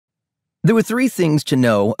There were three things to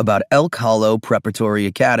know about Elk Hollow Preparatory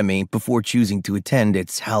Academy before choosing to attend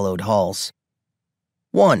its hallowed halls.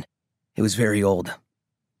 1. It was very old.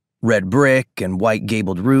 Red brick and white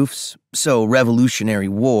gabled roofs, so Revolutionary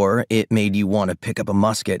War it made you want to pick up a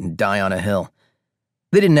musket and die on a hill.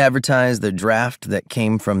 They didn't advertise the draft that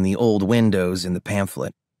came from the old windows in the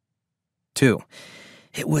pamphlet. 2.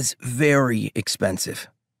 It was very expensive.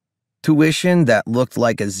 Tuition that looked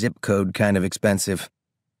like a zip code kind of expensive.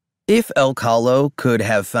 If Elk Hollow could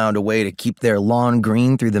have found a way to keep their lawn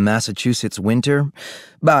green through the Massachusetts winter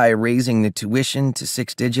by raising the tuition to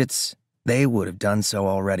 6 digits, they would have done so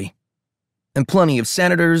already. And plenty of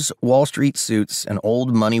senators, Wall Street suits, and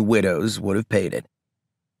old money widows would have paid it.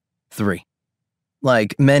 3.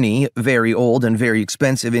 Like many very old and very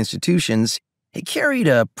expensive institutions, it carried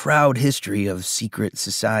a proud history of secret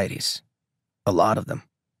societies. A lot of them.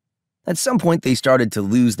 At some point they started to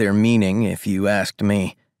lose their meaning, if you asked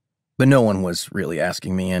me. But no one was really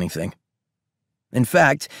asking me anything. In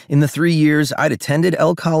fact, in the 3 years I'd attended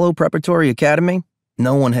Elk Hollow Preparatory Academy,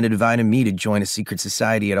 no one had invited me to join a secret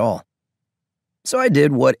society at all. So I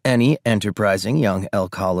did what any enterprising young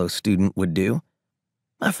Elk Hollow student would do.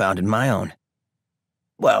 I founded my own.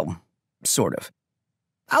 Well, sort of.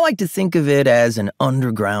 I like to think of it as an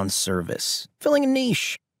underground service, filling a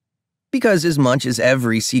niche. Because as much as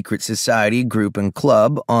every secret society, group, and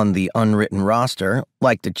club on the unwritten roster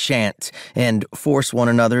like to chant and force one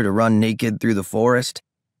another to run naked through the forest,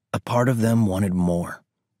 a part of them wanted more.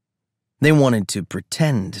 They wanted to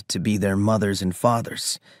pretend to be their mothers and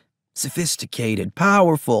fathers, sophisticated,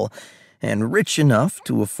 powerful, and rich enough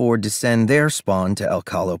to afford to send their spawn to Elk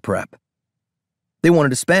Hollow Prep. They wanted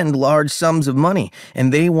to spend large sums of money,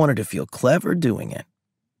 and they wanted to feel clever doing it.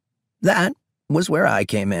 That was where I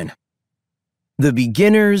came in. The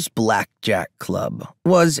Beginners Blackjack Club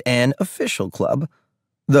was an official club,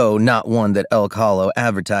 though not one that Elk Hollow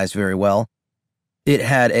advertised very well. It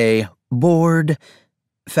had a board,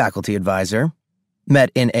 faculty advisor, met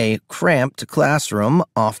in a cramped classroom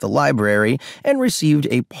off the library, and received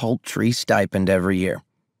a paltry stipend every year.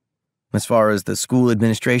 As far as the school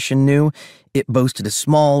administration knew, it boasted a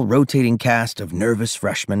small, rotating cast of nervous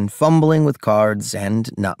freshmen fumbling with cards and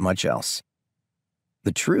not much else.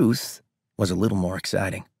 The truth was a little more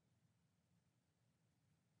exciting.